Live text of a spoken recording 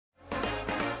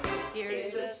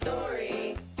Here's a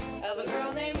story of a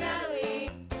girl named Natalie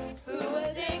who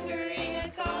was anchoring a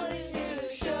college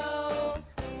news show.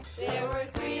 There were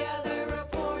 3 other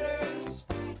reporters,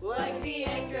 like the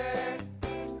anchor,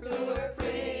 who were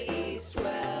pretty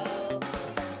swell.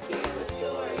 Here's a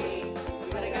story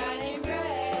about a guy named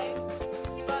Greg,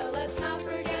 but let's not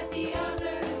forget the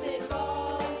others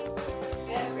involved.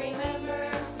 Every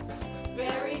member,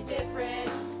 very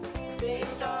different, they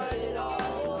started all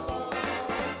alone.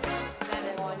 And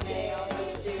then one day all the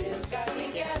students got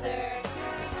together,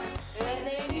 and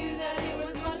they knew that it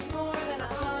was much more than a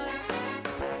hunch,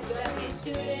 that these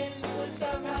students would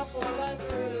somehow form a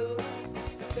group.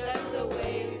 That's the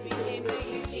way we became the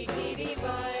UTTV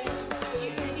bunch.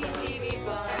 UTTV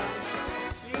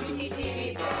bunch.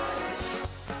 UTTV bunch.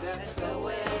 That's the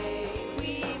way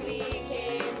we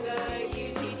became the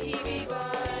UTTV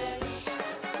bunch.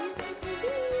 UTTV.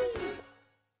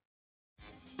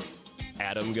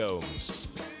 Adam Gomes,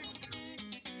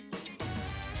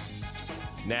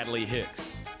 Natalie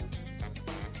Hicks.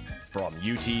 From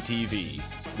UTTV,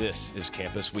 this is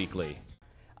Campus Weekly.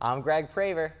 I'm Greg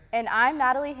Praver. And I'm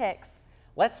Natalie Hicks.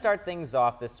 Let's start things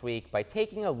off this week by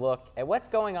taking a look at what's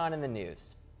going on in the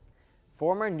news.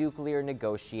 Former nuclear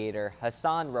negotiator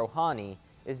Hassan Rouhani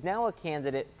is now a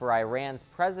candidate for Iran's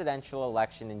presidential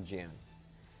election in June.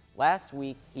 Last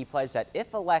week, he pledged that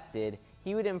if elected,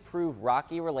 he would improve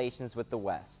rocky relations with the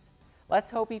West.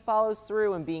 Let's hope he follows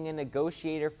through in being a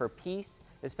negotiator for peace,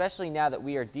 especially now that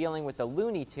we are dealing with a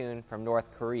Looney Tune from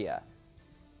North Korea.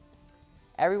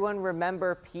 Everyone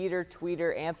remember Peter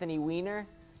Tweeter Anthony Weiner?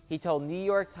 He told New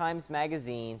York Times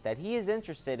Magazine that he is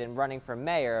interested in running for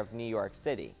mayor of New York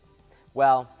City.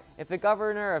 Well, if the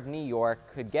governor of New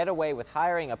York could get away with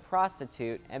hiring a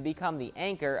prostitute and become the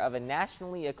anchor of a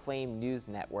nationally acclaimed news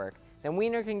network, then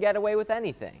Weiner can get away with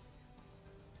anything.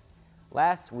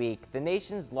 Last week, the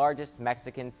nation's largest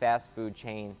Mexican fast food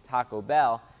chain, Taco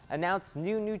Bell, announced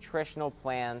new nutritional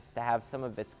plans to have some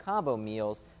of its combo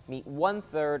meals meet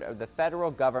 1/3 of the federal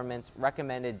government's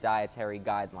recommended dietary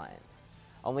guidelines.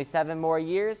 Only 7 more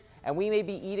years, and we may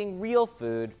be eating real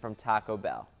food from Taco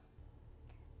Bell.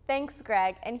 Thanks,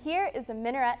 Greg. And here is a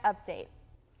Minaret update.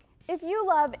 If you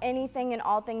love anything and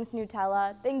all things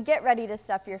Nutella, then get ready to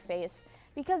stuff your face,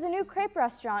 because a new crepe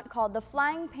restaurant called the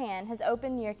Flying Pan has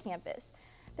opened near campus.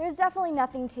 There's definitely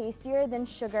nothing tastier than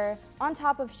sugar on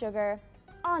top of sugar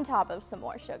on top of some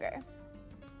more sugar.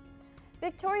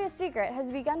 Victoria's Secret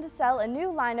has begun to sell a new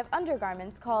line of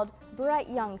undergarments called Bright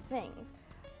Young Things.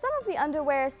 Some of the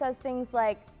underwear says things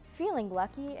like "feeling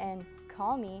lucky" and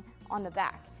 "call me" on the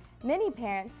back. Many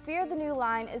parents fear the new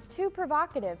line is too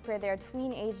provocative for their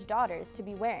tween-age daughters to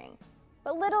be wearing.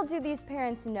 But little do these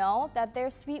parents know that their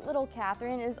sweet little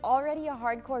Catherine is already a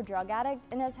hardcore drug addict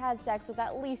and has had sex with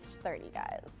at least 30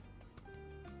 guys.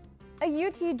 A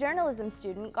UT journalism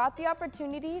student got the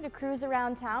opportunity to cruise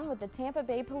around town with a Tampa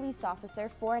Bay police officer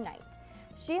for a night.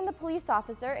 She and the police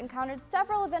officer encountered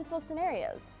several eventful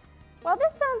scenarios. While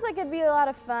this sounds like it'd be a lot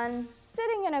of fun,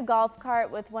 sitting in a golf cart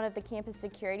with one of the campus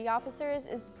security officers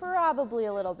is probably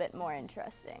a little bit more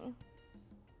interesting.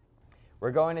 We're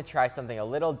going to try something a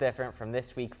little different from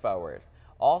this week forward.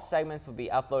 All segments will be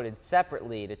uploaded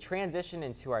separately to transition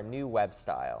into our new web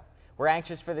style. We're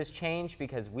anxious for this change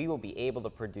because we will be able to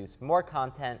produce more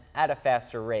content at a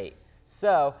faster rate.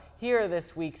 So, here are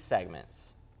this week's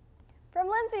segments. From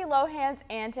Lindsay Lohan's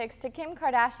antics to Kim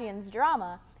Kardashian's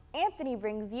drama, Anthony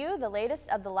brings you the latest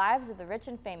of the lives of the rich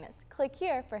and famous. Click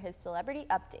here for his celebrity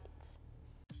updates.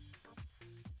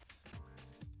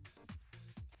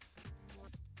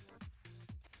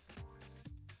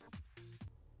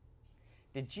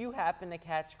 Did you happen to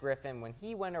catch Griffin when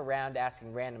he went around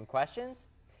asking random questions?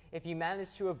 If you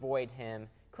managed to avoid him,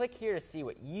 click here to see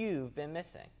what you've been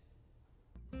missing.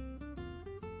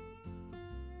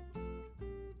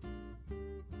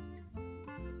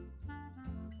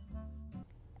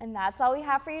 And that's all we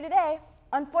have for you today.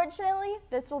 Unfortunately,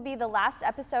 this will be the last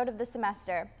episode of the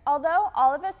semester, although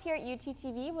all of us here at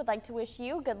UTTV would like to wish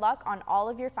you good luck on all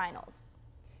of your finals.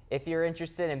 If you're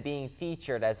interested in being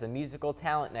featured as the musical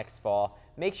talent next fall,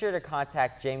 make sure to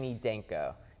contact Jamie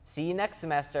Denko. See you next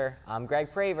semester. I'm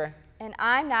Greg Praver. And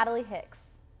I'm Natalie Hicks.